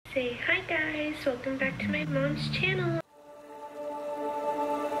Say hi guys, welcome back to my mom's channel.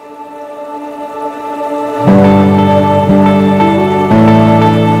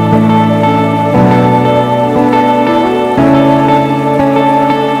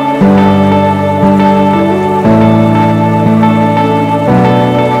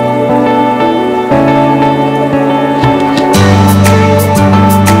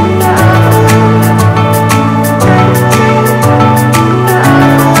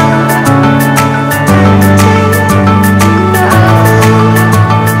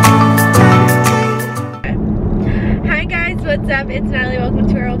 It's Natalie,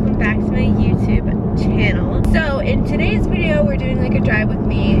 welcome back to my YouTube channel. So in today's video we're doing like a drive with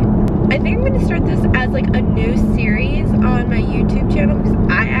me. I think I'm going to start this as like a new series on my YouTube channel because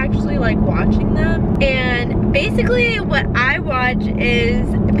I actually like watching them. And basically what I watch is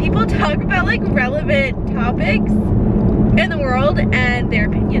people talk about like relevant topics in the world and their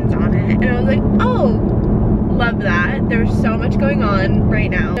opinions on it. And I was like, oh, love that. There's so much going on right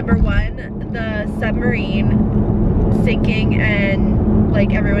now. Number one, the submarine sinking and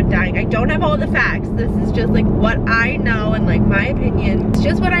like everyone dying. I don't have all the facts. This is just like what I know and like my opinion. It's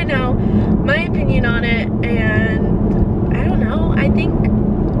just what I know, my opinion on it. And I don't know, I think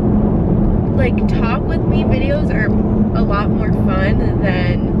like talk with me videos are a lot more fun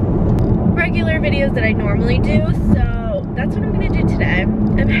than regular videos that I normally do. So that's what I'm gonna do today.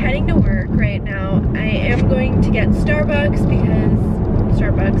 I'm heading to work right now. I am going to get Starbucks because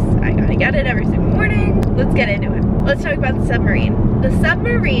Starbucks, I gotta get it every single morning. Let's get into it. Let's talk about the submarine. The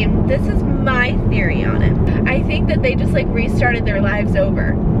submarine, this is my theory on it. I think that they just like restarted their lives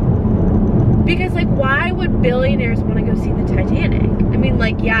over. Because like why would billionaires want to go see the Titanic? I mean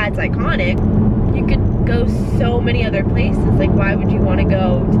like yeah, it's iconic. You could go so many other places. Like why would you want to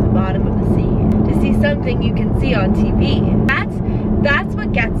go to the bottom of the sea? To see something you can see on TV. That's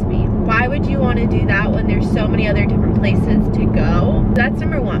what gets me. Why would you want to do that when there's so many other different places to go? That's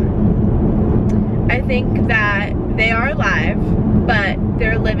number one. I think that they are alive, but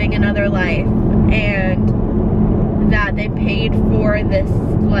they're living another life, and that they paid for this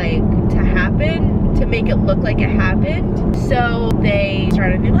like to happen, to make it look like it happened, so they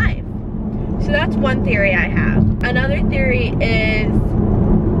start a new life. So that's one theory I have. Another theory is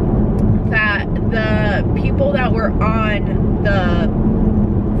that the people that were on the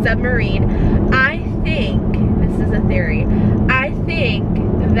submarine, I think, this is a theory, I think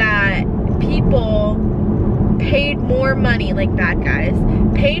that people paid more money, like bad guys,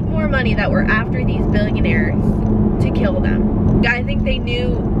 paid more money that were after these billionaires to kill them. I think they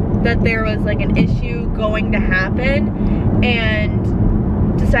knew that there was like an issue going to happen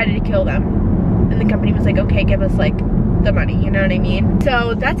and decided to kill them. And the company was like, okay, give us like the money, you know what I mean?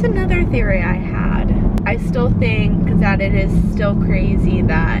 So that's another theory I had. I still think that it is still crazy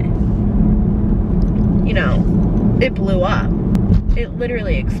that, you know, it blew up. It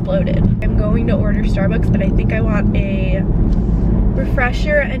literally exploded. I'm going to order Starbucks, but I think I want a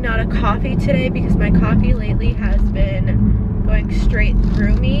refresher and not a coffee today because my coffee lately has been going straight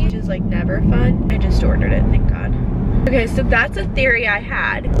through me, which is like never fun. I just ordered it, thank God. Okay, so that's a theory I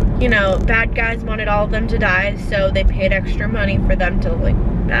had. You know, bad guys wanted all of them to die, so they paid extra money for them to like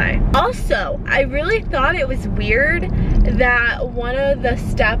die. Also, I really thought it was weird that one of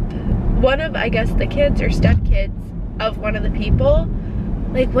I guess the kids or stepkids of one of the people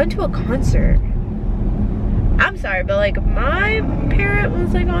like went to a concert. I'm sorry, but like my parent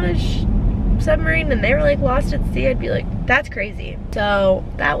was like on a submarine and they were like lost at sea, I'd be like, that's crazy. So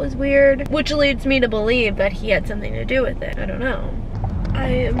that was weird, which leads me to believe that he had something to do with it. I don't know.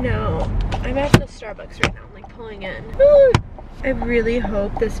 I'm at the Starbucks right now. I'm like pulling in. Woo! I really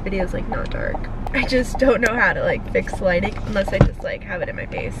hope this video is like not dark. I just don't know how to like fix lighting unless I just like have it in my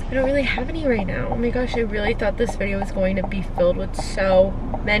face. I don't really have any right now. Oh my gosh, I really thought this video was going to be filled with so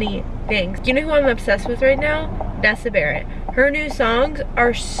many things. You know who I'm obsessed with right now? Nessa Barrett. Her new songs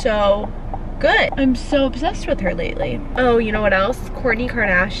are so good. I'm so obsessed with her lately. Oh, you know what else? Kourtney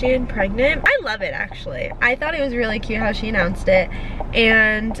Kardashian pregnant. I love it actually. I thought it was really cute how she announced it,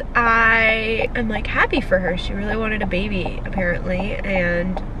 and I am like happy for her. She really wanted a baby apparently,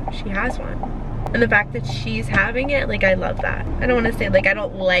 and she has one. And the fact that she's having it, like I love that. I don't want to say like I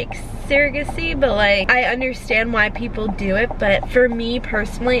don't like surrogacy, but like I understand why people do it, but for me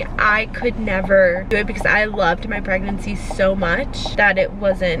personally, I could never do it because I loved my pregnancy so much that it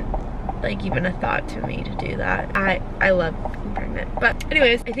wasn't like even a thought to me to do that. I love being pregnant. But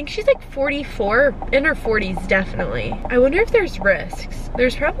anyways, I think she's like 44, in her 40s definitely. I wonder if there's risks.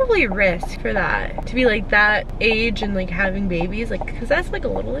 There's probably risk for that, to be like that age and like having babies, like, because that's like a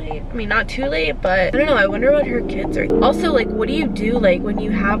little late. I mean, not too late, but I don't know. I wonder what her kids are. Also, like, what do you do like when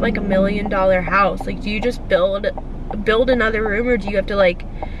you have like $1 million house? Like, do you just build another room, or do you have to like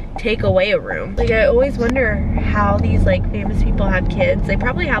take away a room? Like, I always wonder how these like famous people have kids. They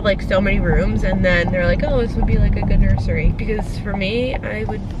probably have like so many rooms, and then they're like, oh, this would be like a good nursery. Because for me, I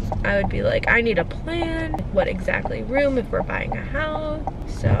would be like, I need a plan, what exactly room if we're buying a house.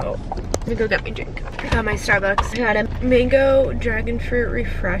 So let me go get my drink. I got my Starbucks. I got a mango dragon fruit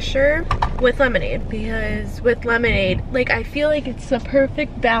refresher with lemonade, because with lemonade, like, I feel like it's the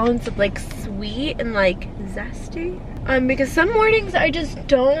perfect balance of like sweet and like zesty. Because some mornings I just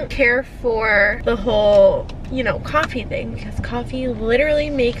don't care for the whole, you know, coffee thing, because coffee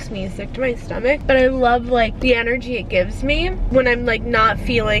literally makes me sick to my stomach. But I love like the energy it gives me. When I'm like not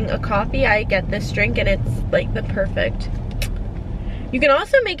feeling a coffee, I get this drink and it's like the perfect. You can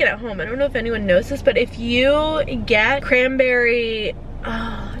also make it at home. I don't know if anyone knows this, but if you get cranberry,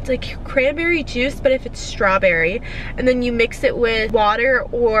 it's like cranberry juice, but if it's strawberry, and then you mix it with water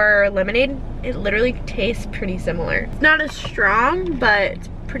or lemonade, it literally tastes pretty similar. It's not as strong, but it's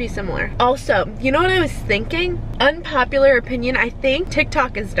pretty similar. Also, you know what I was thinking? Unpopular opinion, I think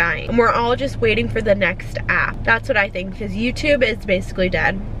TikTok is dying, and we're all just waiting for the next app. That's what I think, because YouTube is basically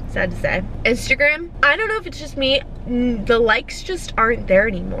dead. Sad to say. Instagram, I don't know if it's just me, the likes just aren't there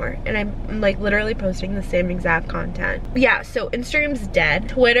anymore, and I'm like literally posting the same exact content. Yeah, so Instagram's dead.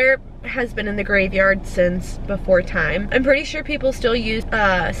 Twitter has been in the graveyard since before time. I'm pretty sure people still use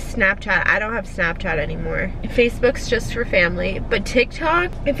Snapchat. I don't have Snapchat anymore. Facebook's just for family. But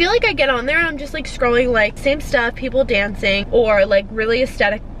TikTok, I feel like I get on there and I'm just like scrolling like same stuff, people dancing, or like really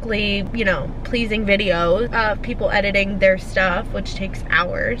aesthetically, you know, pleasing videos of people editing their stuff, which takes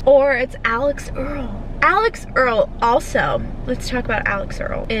hours. Or it's Alixe Earle. Alixe Earle also. Let's talk about Alixe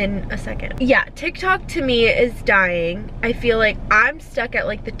Earle in a second. Yeah, TikTok to me is dying. I feel like I'm stuck at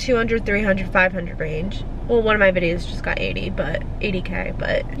like the 200, 300, 500 range. Well, one of my videos just got 80K,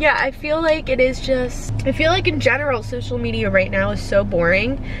 but yeah, I feel like it is just, I feel like in general, social media right now is so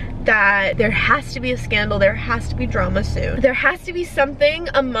boring that there has to be a scandal, there has to be drama soon. There has to be something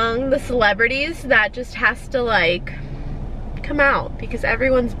among the celebrities that just has to like come out, because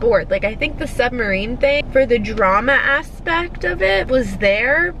everyone's bored. Like, I think the Submarine thing, for the drama aspect of it, was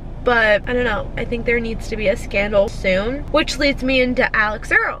there, but I don't know. I think there needs to be a scandal soon, which leads me into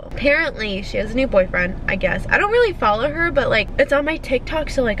Alixe Earle. Apparently, she has a new boyfriend, I guess. I don't really follow her, but like, it's on my TikTok,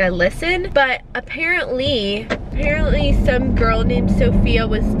 so like I listen. But apparently some girl named Sophia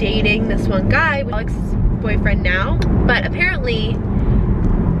was dating this one guy, Alex's boyfriend now. But apparently,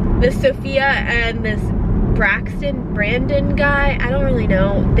 this Sophia and this Brandon guy, I don't really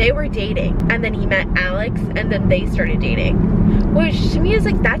know, they were dating, and then he met Alex, and then they started dating, which to me is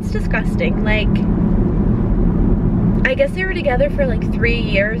like, that's disgusting. Like, I guess they were together for like 3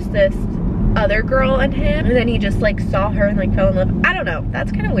 years, this other girl and him, and then he just like saw her and like fell in love. I don't know,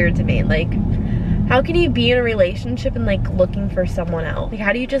 that's kind of weird to me. Like, how can you be in a relationship and like looking for someone else? Like,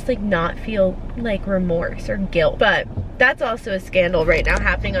 how do you just like not feel like remorse or guilt? But that's also a scandal right now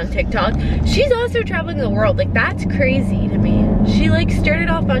happening on TikTok. She's also traveling the world. Like, that's crazy to me. She like started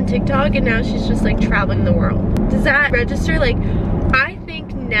off on TikTok and now she's just like traveling the world. Does that register? Like, I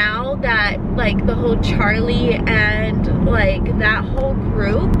think now that like the whole Charlie and like that whole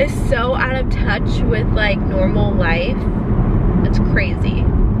group is so out of touch with like normal life. It's crazy.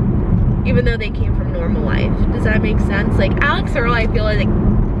 Even though they came from normal life. Does that make sense? Like, Alixe Earle, I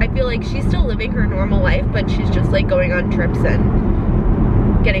feel like she's still living her normal life, but she's just like going on trips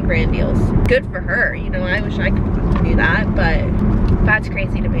and getting brand deals. Good for her, you know, I wish I could do that, but that's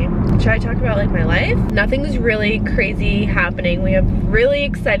crazy to me. Should I talk about like my life? Nothing's really crazy happening. We have really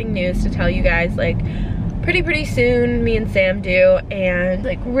exciting news to tell you guys, like pretty soon, me and Sam do, and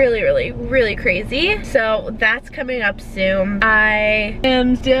like really crazy. So that's coming up soon. I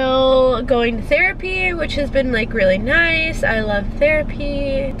am still going to therapy, which has been like really nice. I love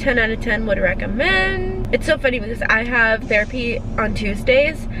therapy. 10 out of 10 would recommend. It's so funny because I have therapy on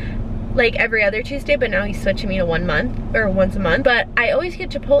Tuesdays, like every other Tuesday, but now he's switching me to once a month. But I always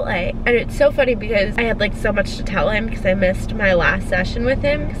get Chipotle, and it's so funny because I had like so much to tell him because I missed my last session with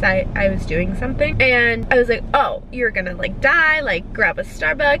him because I was doing something, and I was like, oh, you're gonna like die, like grab a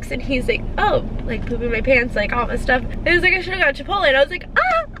Starbucks, and he's like, oh, like pooping my pants, like all this stuff. And he was like, I should have got Chipotle, and I was like,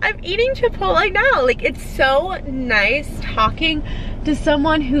 ah, I'm eating Chipotle now. Like, it's so nice talking to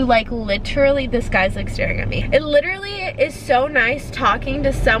someone who, like, literally, this guy's like staring at me. It literally is so nice talking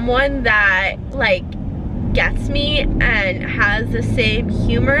to someone that like gets me and has the same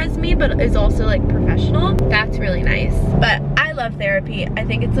humor as me, but is also like professional. That's really nice. But I love therapy. I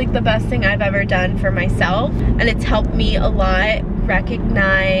think it's like the best thing I've ever done for myself, and it's helped me a lot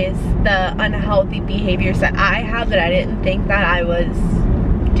recognize the unhealthy behaviors that I have that I didn't think that I was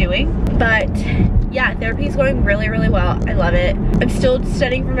doing. But yeah, therapy is going really, really well. I love it. I'm still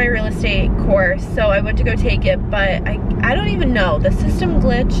studying for my real estate course, so I went to go take it, but I don't even know. The system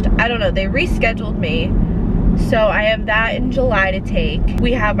glitched. I don't know. They rescheduled me. So I have that in July to take.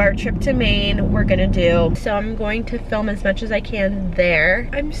 We have our trip to Maine we're gonna do. So I'm going to film as much as I can there.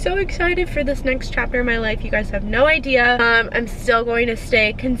 I'm so excited for this next chapter of my life. You guys have no idea. I'm still going to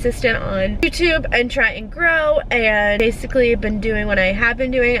stay consistent on YouTube and try and grow, and basically been doing what I have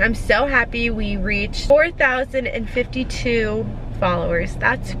been doing. I'm so happy we reached 4,052 followers.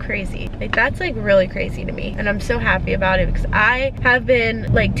 That's crazy. Like, that's like really crazy to me, and I'm so happy about it because I have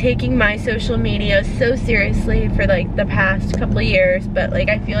been like taking my social media so seriously for like the past couple of years, but like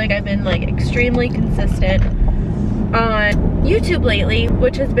I feel like I've been like extremely consistent on YouTube lately,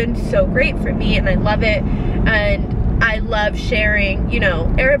 which has been so great for me, and I love it. And I love sharing, you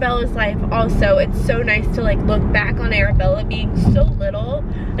know, Arabella's life also. It's so nice to like look back on Arabella being so little.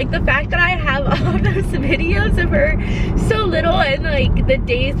 Like, the fact that I have all those videos of her so little, and like the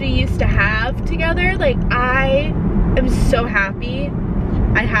days we used to have together, like I am so happy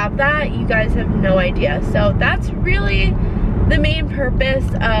I have that. You guys have no idea. So that's really the main purpose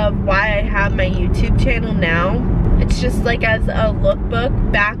of why I have my YouTube channel now. It's just like as a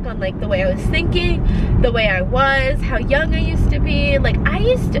lookbook back on like the way I was thinking, the way I was, how young I used to be. Like,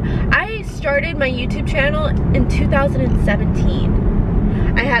 I started my YouTube channel in 2017.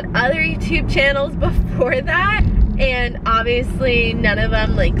 I had other YouTube channels before that, and obviously none of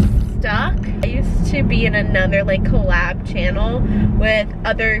them like stuck. I used to be in another like collab channel with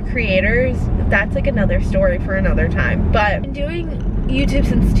other creators. That's like another story for another time. But I've been doing YouTube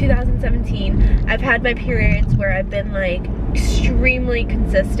since 2017. I've had my periods where I've been like extremely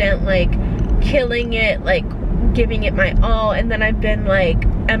consistent, like killing it, like giving it my all, and then I've been like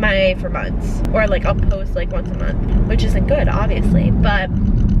MIA for months, or like I'll post like once a month, which isn't good obviously. But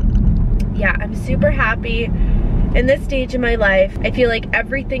yeah, I'm super happy in this stage of my life. I feel like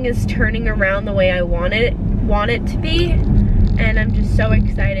everything is turning around the way I want it to be, and I'm just so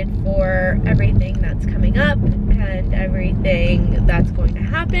excited for everything that's coming up and everything that's going to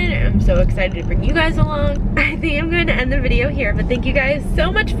happen. And I'm so excited to bring you guys along. I think I'm going to end the video here, but thank you guys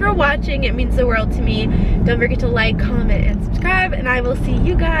so much for watching. It means the world to me. Don't forget to like, comment, and subscribe, and I will see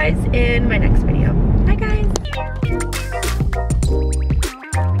you guys in my next video.